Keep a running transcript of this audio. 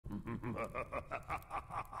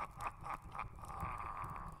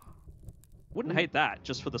Wouldn't hate that,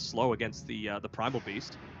 just for the slow against the Primal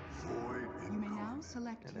Beast. You may now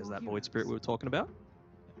select And there's that Void Spirit we were talking about.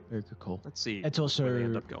 Very good call. Let's see It's also where they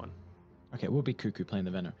end up going. Okay, we'll be Cuckoo playing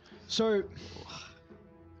the Venom. So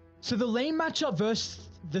the lane matchup versus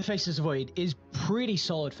the Faces of Void is pretty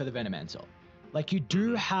solid for the Venomancer. Like, you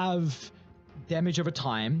do have damage over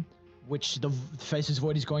time, which the Faces of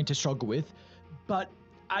Void is going to struggle with, but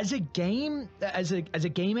as a game, as a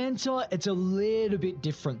game answer, it's a little bit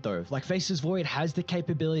different though. Like, Faces Void has the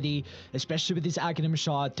capability, especially with this Aghanim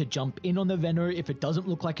Shard, to jump in on the Veno. If it doesn't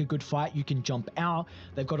look like a good fight, you can jump out.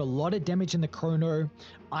 They've got a lot of damage in the Chrono,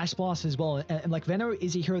 Ice Blast as well, and like, Veno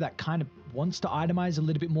is a hero that kind of wants to itemize a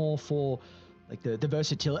little bit more for like the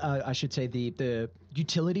versatility. I should say the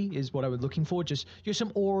utility is what I was looking for. Just use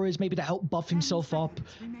some auras maybe to help buff himself up,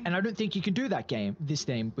 and I don't think you can do that this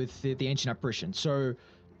game with the Ancient Apparition. So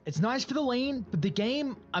it's nice for the lane, but the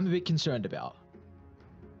game I'm a bit concerned about.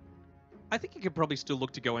 I think you could probably still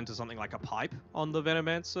look to go into something like a pipe on the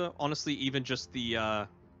Venomancer. Honestly, even just the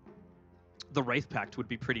Wraith Pact would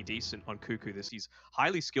be pretty decent on Cuckoo. He's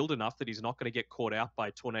highly skilled enough that he's not going to get caught out by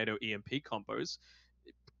Tornado EMP combos.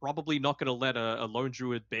 Probably not going to let a Lone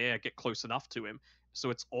Druid Bear get close enough to him. So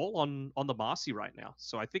it's all on the Marcy right now.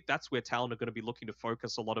 So I think that's where Talon are going to be looking to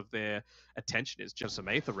focus a lot of their attention is. Just some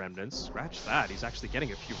Aether Remnants. Scratch that. He's actually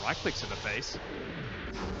getting a few right clicks in the face.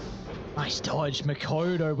 Nice dodge.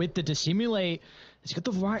 Mikoto with the Dissimulate. He's got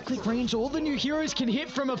the right click range. All the new heroes can hit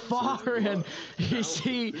from afar. And you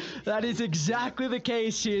see, that is exactly the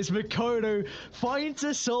case here. Mikoto finds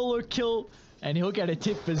a solo kill. And he'll get a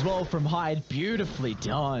tip as well from Hyde. Beautifully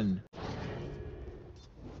done.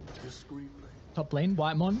 Top lane,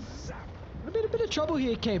 Whitemon. A bit of trouble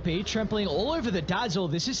here, KP. Trampling all over the Dazzle.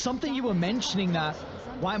 This is something you were mentioning, that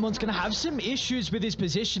Whitemon's going to have some issues with his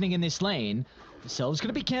positioning in this lane. The cell's going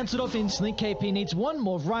to be cancelled off instantly. KP needs one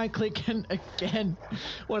more right click. And again,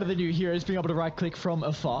 one of the new heroes being able to right click from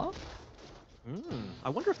afar. I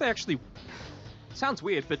wonder if they actually... Sounds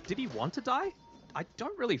weird, but did he want to die? I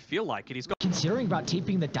don't really feel like it. He's got... Considering about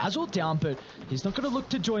TPing the Dazzle down, but he's not going to look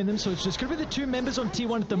to join them, so it's just going to be the two members on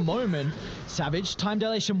T1 at the moment. Savage, time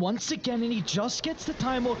dilation once again, and he just gets the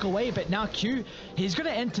time walk away, but now Q, he's going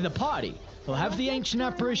to enter the party. He'll have the Ancient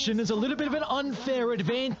Apparition as a little bit of an unfair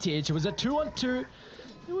advantage. It was a 2-on-2.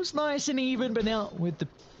 It was nice and even, but now with the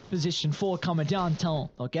position 4 coming down, Talon,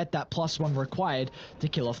 they'll get that +1 required to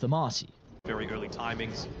kill off the Marcy. Very early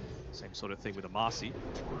timings. Same sort of thing with a Marcy.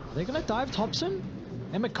 Are they going to dive Thompson?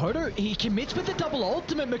 And Mikoto, he commits with the double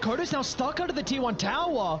ultimate. Mikoto's now stuck under the T1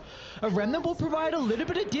 tower. A Remnant will provide a little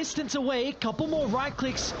bit of distance away. A couple more right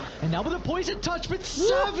clicks. And now with a poison touch, but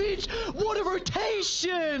Savage! What a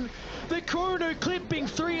rotation! The Chrono clipping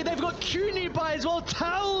 3. They've got Q nearby as well.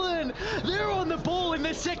 Talon! They're on the ball in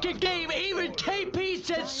the second game. Even KP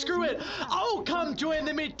said, screw it. I'll come join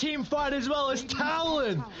the mid-team fight as well as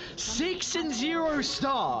Talon. 6-0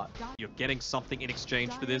 start. You're getting something in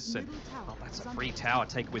exchange for this, and oh, that's a free tower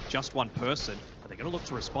taken with just one person. Are they going to look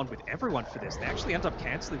to respond with everyone for this? They actually end up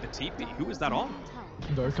cancelling the TP. Who is that on?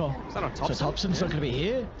 Gotto. Is that on Thompson? So Thompson's not going to be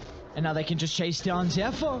here. And now they can just chase down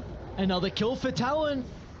Zephyr. Another kill for Talon.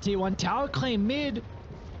 T1 tower claim mid.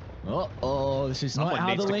 Uh-oh, this is not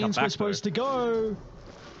how the lanes were supposed to go.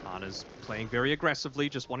 Ana's playing very aggressively,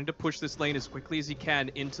 just wanting to push this lane as quickly as he can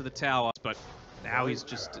into the tower. But now he's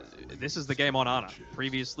just... this is the game on Ana.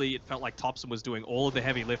 Previously, it felt like Thompson was doing all of the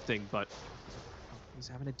heavy lifting, but he's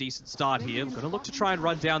having a decent start here. Going to look to try and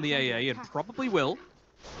run down the AA, and probably will.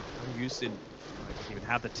 Use in... I didn't even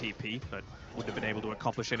have the TP, but wouldn't have been able to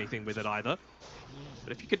accomplish anything with it either.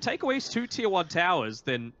 But if you could take away 2 tier 1 towers,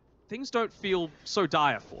 then things don't feel so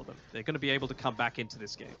dire for them. They're going to be able to come back into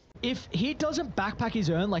this game. If he doesn't backpack his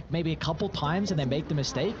own like maybe a couple times and they make the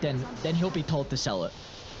mistake, then he'll be told to sell it.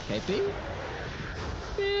 KP?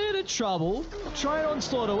 Bit of trouble. Try and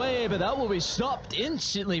onslaught away, but that will be stopped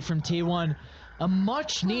instantly from T1. A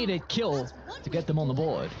much needed kill to get them on the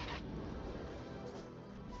board.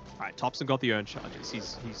 Alright, Thompson got the urn charges.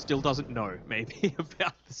 He still doesn't know, maybe,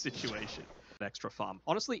 about the situation. Extra farm.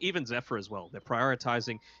 Honestly, even Zephyr as well. They're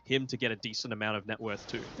prioritizing him to get a decent amount of net worth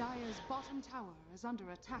too. Dire's bottom tower is under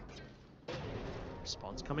attack.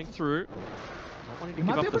 Response coming through. Not wanting to You give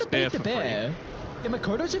might be up able this to beat bear the for bear. free. Yeah,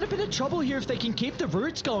 Makoto's in a bit of trouble here if they can keep the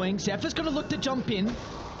roots going. Zephyr's going to look to jump in.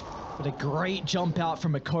 But a great jump out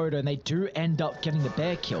from Makoto, and they do end up getting the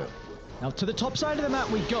bear kill. Now to the top side of the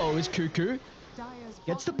map we go is Cuckoo.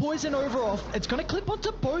 Gets the poison over off. It's going to clip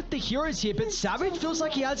onto both the heroes here, but Savage feels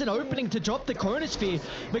like he has an opening to drop the Chronosphere.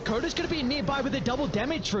 Makoto's going to be nearby with a double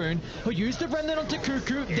damage rune. He'll use the Remnant onto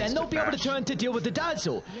Cuckoo, then they'll be able to turn to deal with the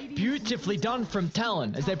Dazzle. Beautifully done from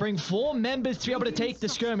Talon as they bring 4 members to be able to take the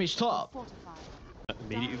skirmish top.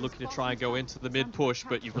 Immediately looking to try and go into the mid push,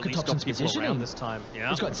 but you've at least got people around this time. Yeah.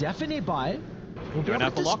 He's got Zephyr nearby. We'll be able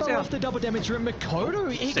to spell off the double damage rune.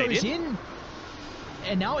 Makoto, he goes in.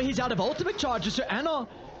 And now he's out of ultimate charges, so Anna,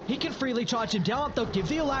 he can freely charge him down. They'll give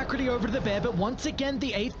the Alacrity over to the bear, but once again,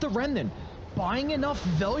 the 8th, the Remnant, buying enough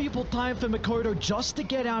valuable time for Makoto just to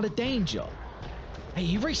get out of danger. Hey,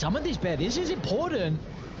 he resummoned this bear. This is important.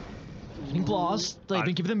 Getting blast. They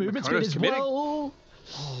even give the movement speed as well.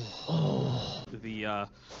 Oh.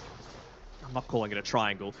 I'm not calling it a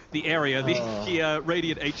triangle. The area, the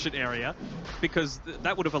Radiant Ancient area, because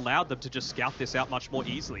that would have allowed them to just scout this out much more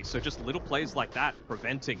easily. So just little plays like that,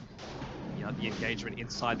 preventing the engagement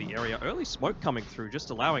inside the area. Early smoke coming through, just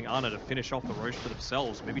allowing Ana to finish off the Roche for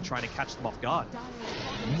themselves, maybe trying to catch them off guard.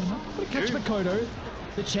 Catch Makoto.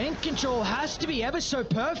 The chain control has to be ever so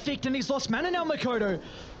perfect, and he's lost mana now, Makoto.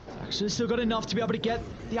 Actually still got enough to be able to get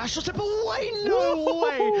the Astral Step away. No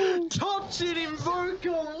way! Thompson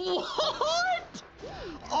Invoker, what?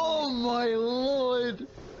 Oh my lord!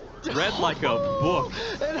 Read like a book.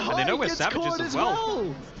 And they know where Savage is as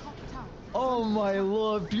well. Oh my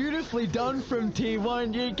lord, beautifully done from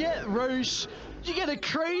T1. You get Roche. You get a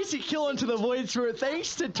crazy kill onto the Void Through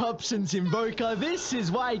thanks to Thompson's Invoker. This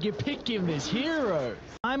is why you pick him this hero.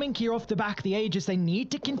 Timing here off the back of the Aegis, they need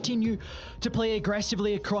to continue to play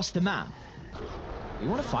aggressively across the map. You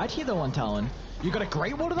want to fight here though on Talon. You got a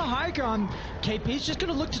great wall to the high ground. KP's just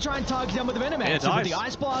going to look to try and target down with the Venomancer. So with the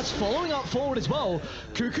Ice Blast following up forward as well.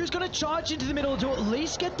 Cuckoo's going to charge into the middle to at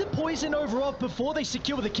least get the poison over off before they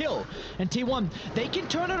secure the kill. And T1, they can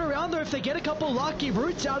turn it around though if they get a couple lucky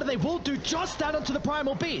roots out, and they will do just that onto the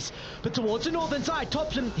Primal Beast. But towards the northern side,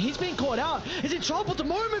 Thompson, he's being caught out. He's in trouble at the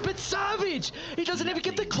moment, but Savage, he doesn't even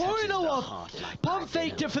get the Chrono off. Pump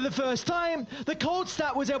faked it for the first time. The Cold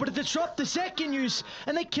Stat was able to disrupt the second use,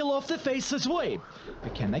 and they kill off the Faceless Void.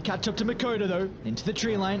 But can they catch up to Makoto though? Into the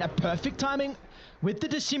tree line, a perfect timing with the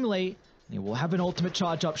Dissimulate. He will have an ultimate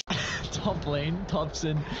charge up. Top lane,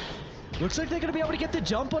 Thompson. Looks like they're going to be able to get the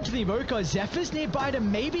jump onto the Evoker. Zephyr's nearby to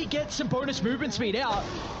maybe get some bonus movement speed out.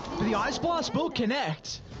 But the Ice Blast will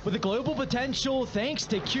connect. With the global potential, thanks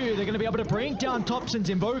to Q, they're going to be able to bring down Thompson's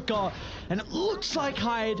Invoker. And it looks like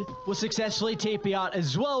Hyde will successfully TP out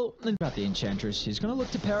as well. And about the Enchantress, he's going to look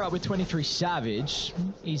to pair up with 23 Savage.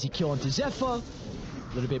 Easy kill onto Zephyr.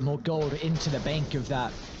 A little bit more gold into the bank of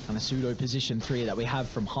that kind of pseudo position 3 that we have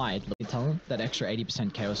from Hyde. Look, tell him that extra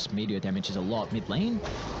 80% Chaos Meteor damage is a lot mid lane.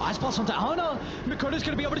 Ice Blast onto Ana. Makoto's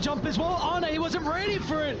going to be able to jump as well. Ana, he wasn't ready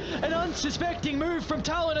for it. An unsuspecting move from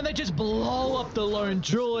Talon, and they just blow up the lone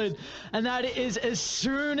Druid. And that is as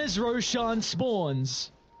soon as Roshan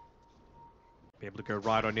spawns. Be able to go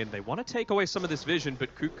right on in. They want to take away some of this vision,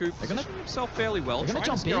 but Cuckoo positioning himself fairly well. They're going to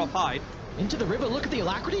jump in off Hyde. Into the river. Look at the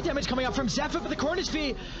Alacrity damage coming up from Zephyr for the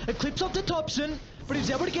Chronosphere. It clips up to Thompson, but he was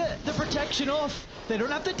able to get the protection off. They don't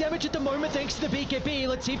have the damage at the moment thanks to the BKB.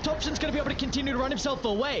 Let's see if Thompson's going to be able to continue to run himself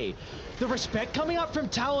away. The respect coming up from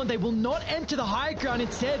Talon. They will not enter the high ground.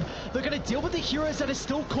 Instead, they're going to deal with the heroes that are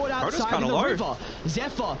still caught outside in the river.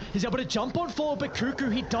 Zephyr is able to jump on forward, but Cuckoo,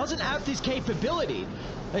 he doesn't have this capability.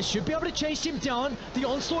 They should be able to chase him down. The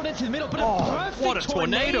onslaught into the middle, but a perfect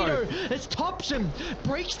tornado as Thompson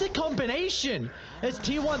breaks the combination. As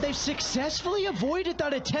T1, they've successfully avoided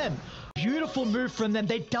that attempt. Beautiful move from them.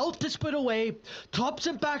 They dealt the split away.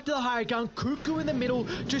 Thompson back to the high ground. Cuckoo in the middle,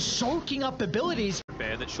 just soaking up abilities.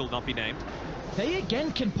 Bear that shall not be named. They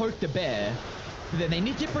again can poke the bear, but then they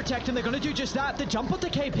need to protect him. They're going to do just that. The jump onto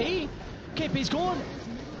KP. KP's gone.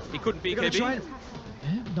 He couldn't be KP.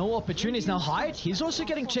 No opportunities now. Hyde, he's also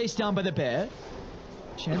getting chased down by the bear.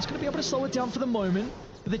 Shan's going to be able to slow it down for the moment,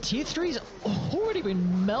 but the tier 3's already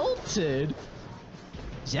been melted.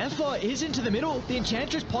 Zephyr is into the middle. The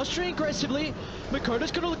Enchantress posturing aggressively.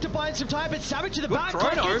 Makoto's going to look to buy in some time, but Savage to the back.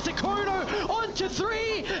 Gets the Chrono onto 3.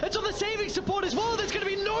 It's on the saving support as well. There's going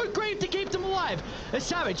to be no grave to keep them alive. As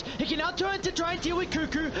Savage, he can now turn to try and deal with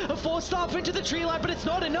Cuckoo. A 4-star into the tree line, but it's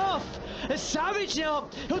not enough. As Savage now,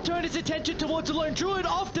 he'll turn his attention towards the lone Druid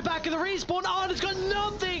off the back of the respawn. Arna's got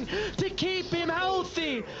nothing to keep him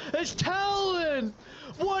healthy. As Talon,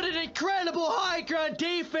 what an incredible high ground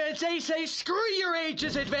defense. They say, screw your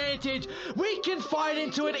Aegis advantage. We can fight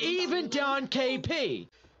into it even down KP.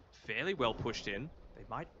 Fairly well pushed in. They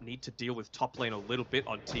might need to deal with top lane a little bit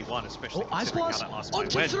on T1, especially Ice Blast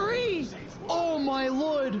onto 3. Oh my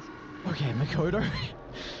lord. Okay, Makoto.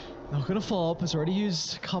 Not gonna follow up. Has already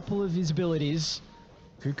used a couple of his abilities.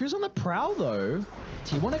 Cuckoo's on the prowl though.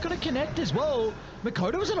 T1 are gonna connect as well.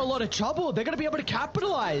 Makoto's in a lot of trouble. They're gonna be able to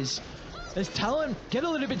capitalize. As Talon get a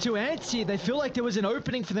little bit too antsy, they feel like there was an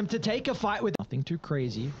opening for them to take a fight with nothing too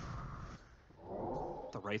crazy.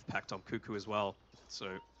 The Wraith Pact on Cuckoo as well. So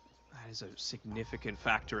that is a significant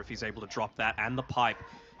factor if he's able to drop that and the pipe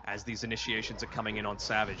as these initiations are coming in on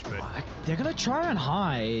Savage. But they're gonna try and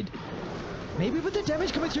hide. Maybe with the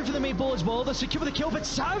damage coming through for the meatball as well, they'll secure the kill, but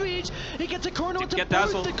Savage, he gets a chrono to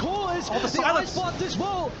both the cores. Oh, the ice blast as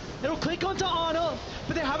well. It'll click onto Ana,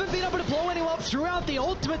 but they haven't been able to blow anyone up throughout the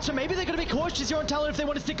ultimate, so maybe they're going to be cautious here on Talon if they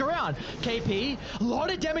want to stick around. KP, a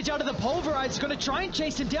lot of damage out of the Pulverize, going to try and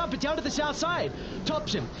chase him down, but down to the south side.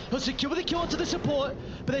 Topson, he'll secure the kill onto the support,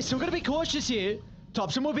 but they're still going to be cautious here.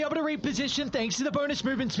 Topson will be able to reposition thanks to the bonus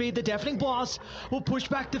movement speed. The Deafening Blast will push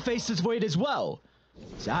back the Faceless Void as well.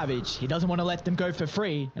 Savage, he doesn't want to let them go for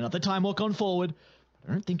free. Another time walk on forward.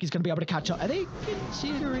 I don't think he's going to be able to catch up. Are they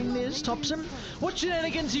considering this, Topson? What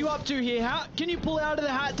shenanigans are you up to here? How can you pull out of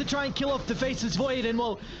the hat to try and kill off the Faceless Void? And,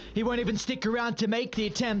 well, he won't even stick around to make the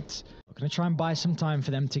attempt. We're going to try and buy some time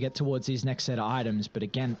for them to get towards these next set of items. But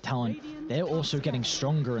again, Talon, they're also getting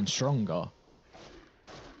stronger and stronger.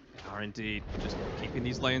 They are indeed. Just keeping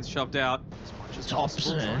these lanes shoved out as much as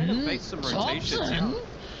possible. Trying to face some rotations here.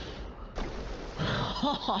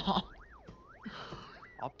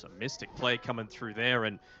 Optimistic play coming through there,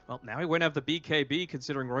 and well, now he won't have the BKB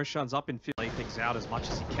considering Roshan's up and play things out as much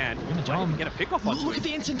as he can. Might get a pick off on. Look at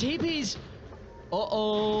the instant TPs.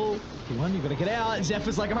 Uh-oh. T1, you gotta get out.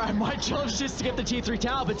 Zephyr's like, alright, my job's just to get the tier 3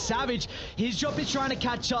 tower, but Savage, his job is trying to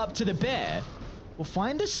catch up to the bear. We'll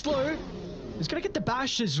find the slow. He's gonna get the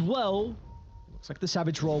bash as well. Looks like the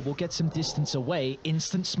Savage roll will get some distance away.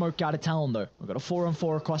 Instant smoke out of Talon though. We've got a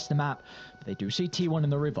 4-on-4 across the map. But they do see T1 in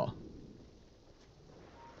the river.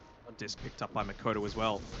 A disc picked up by Makoto as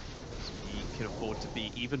well. So he can afford to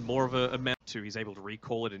be even more of a man too. He's able to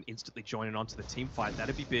recall it and instantly join in onto the team fight.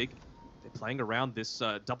 That'd be big. They're playing around this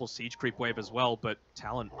double siege creep wave as well, but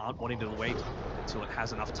Talon aren't wanting to wait until it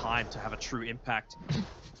has enough time to have a true impact.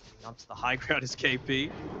 Onto the high ground is KP.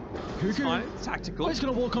 Cuckoo. It's tactical. Oh, he's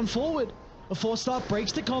gonna walk on forward. A 4-star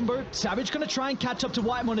breaks the combo. Savage gonna try and catch up to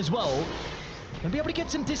Whitemon as well. Gonna be able to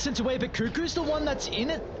get some distance away, but Cuckoo's the one that's in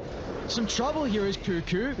it. Some trouble here is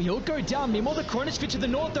Cuckoo. He'll go down. Meanwhile, the Chronosphere to the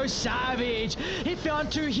north, though. Savage. He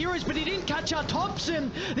found 2 heroes, but he didn't catch out Topson.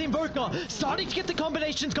 The Invoker starting to get the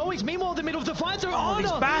combinations going. Meanwhile, in the middle of the fight, so Ana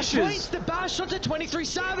points the bash onto 23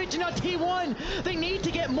 Savage. And now T1, they need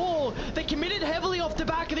to get more. They committed heavily off the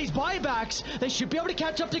back of these buybacks. They should be able to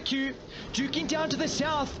catch up to Q. Duking down to the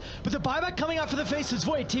south, but the buyback coming out for the Faceless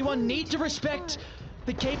Void. T1 need to respect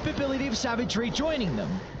the capability of Savage rejoining them.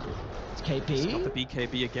 It's KP. He's got the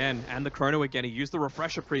BKB again, and the Chrono again. He used the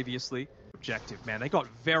Refresher previously. Objective, man. They got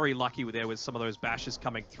very lucky there with some of those bashes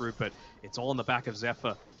coming through, but it's all in the back of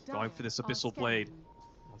Zephyr, going for this Abyssal Blade.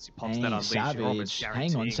 Once he pops that Unleash, Savage.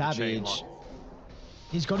 Hang on, Savage.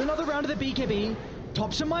 He's got another round of the BKB.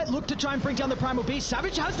 Topson might look to try and bring down the Primal Beast.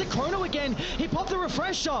 Savage has the Chrono again. He popped the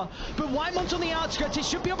Refresher, but Whitemon's on the outskirts. He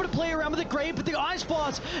should be able to play around with the Grave, but the Ice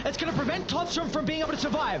Blast, it's going to prevent Topson from being able to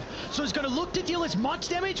survive. So he's going to look to deal as much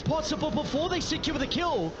damage possible before they secure the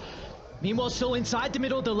kill. Meanwhile, still inside the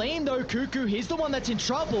middle of the lane, though, Cuckoo, he's the one that's in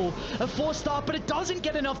trouble. A 4-star, but it doesn't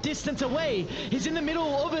get enough distance away. He's in the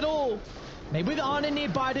middle of it all. Maybe with Ana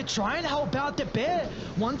nearby to try and help out the bear.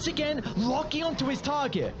 Once again, locking onto his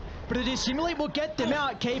target. But a Dissimulate will get them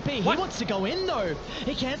out. KP, he wants to go in though.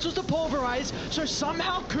 He cancels the Pulverize, so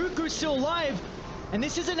somehow Cuckoo's still alive. And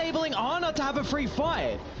this is enabling Ana to have a free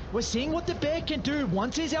fight. We're seeing what the bear can do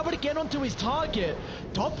once he's able to get onto his target.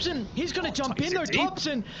 Topson, he's going to jump in though.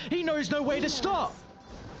 Topson, he knows no way to stop.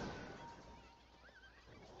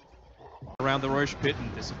 Around the Roche pit,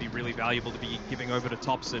 and this would be really valuable to be giving over to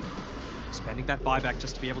Topson. Spending that buyback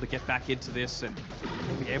just to be able to get back into this and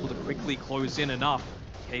be able to quickly close in enough.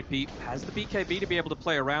 KP has the BKB to be able to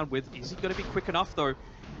play around with. Is he going to be quick enough though?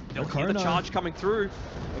 They'll hear the charge coming through.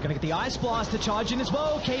 They're going to get the Ice Blast to charge in as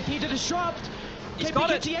well. KP to disrupt. KP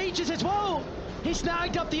gets the Aegis as well. He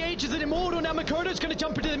snagged up the Aegis and Immortal. Now Makoto's going to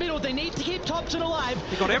jump into the middle. They need to keep Topson alive.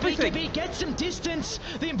 He got everything. BKB gets some distance.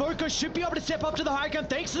 The Invoker should be able to step up to the high ground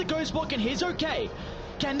thanks to the Ghost Block, and he's okay.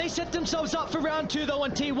 Can they set themselves up for round 2 though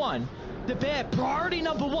on T1? The bear, priority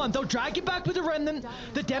number 1. They'll drag it back with the Remnant.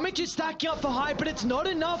 The damage is stacking up for high, but it's not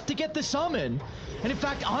enough to get the summon. And in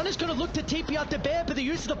fact, Ana's going to look to TP out the bear, but the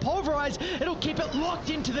use of the Pulverize, it'll keep it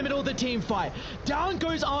locked into the middle of the team fight. Down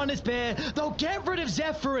goes Ana's bear. They'll get rid of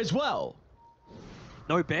Zephyr as well.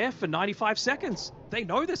 no bear for 95 seconds. They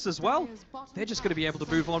know this as well. They're just going to be able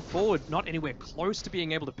to move on forward, not anywhere close to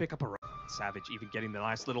being able to pick up a... Savage even getting the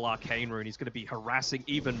nice little arcane rune. He's going to be harassing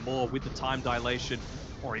even more with the time dilation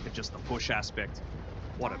or even just the push aspect.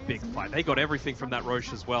 What a big fight. They got everything from that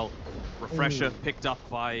Roche as well. Refresher picked up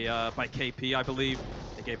by KP, I believe.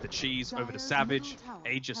 They gave the cheese over to Savage.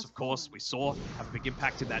 Aegis, of course, we saw have a big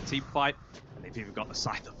impact in that team fight. And they've even got the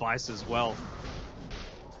Scythe of Vice as well.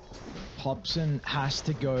 Hobson has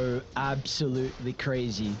to go absolutely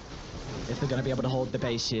crazy if they're going to be able to hold the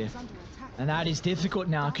base here. And that is difficult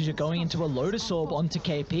now because you're going into a Lotus Orb onto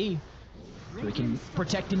KP. So he can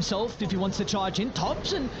protect himself if he wants to charge in.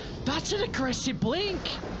 Thompson, that's an aggressive blink.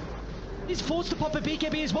 He's forced to pop a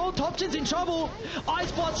BKB as well. Thompson's in trouble.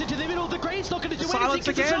 Ice Blast into the middle. The Grain's not going to do anything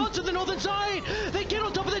because it's out to the northern side. They get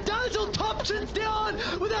on top of the Dazzle. Thompson's down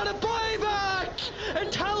without a buyback.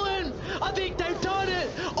 And Talon, I think they've done it.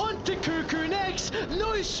 Onto Cuckoo next.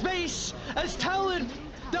 No space as Talon.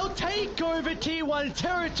 They'll take over Tier 1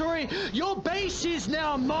 territory. Your base is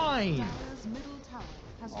now mine.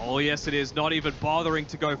 Oh, yes, it is. Not even bothering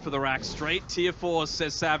to go for the rack. Straight Tier 4,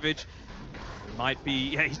 says Savage. Might be...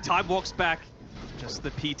 Yeah, he time walks back. Just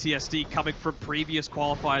the PTSD coming from previous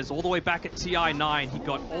qualifiers. All the way back at TI 9. He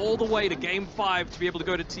got all the way to Game 5 to be able to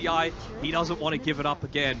go to TI. He doesn't want to give it up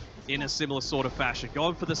again in a similar sort of fashion.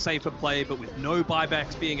 Going for the safer play, but with no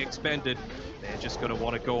buybacks being expended, they're just going to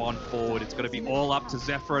want to go on forward. It's going to be all up to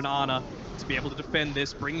Zephyr and Ana to be able to defend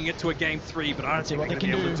this, bringing it to a Game 3, but I don't think they're going to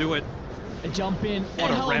be able to do it. A jump in,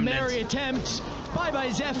 what a Hail Mary attempt.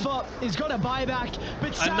 Bye-bye Zephyr. He's got a buyback,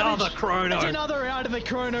 but Savage, another chrono. It's another out of the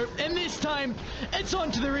chrono, and this time it's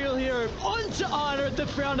onto the real hero, onto Ana at the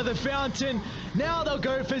front of the fountain. Now they'll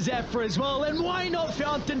go for Zephyr as well, and why not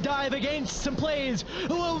Fountain Dive against some players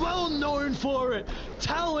who are well known for it?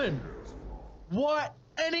 Talon, what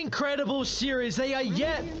an incredible series. They are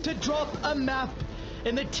yet to drop a map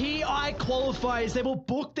in the TI qualifiers. They will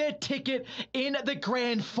book their ticket in the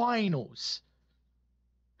grand finals.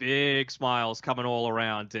 Big smiles coming all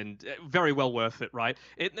around, and very well worth it, right?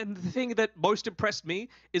 And the thing that most impressed me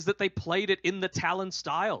is that they played it in the Talon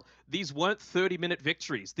style. These weren't 30-minute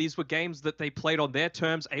victories. These were games that they played on their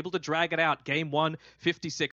terms, able to drag it out. Game 1, 56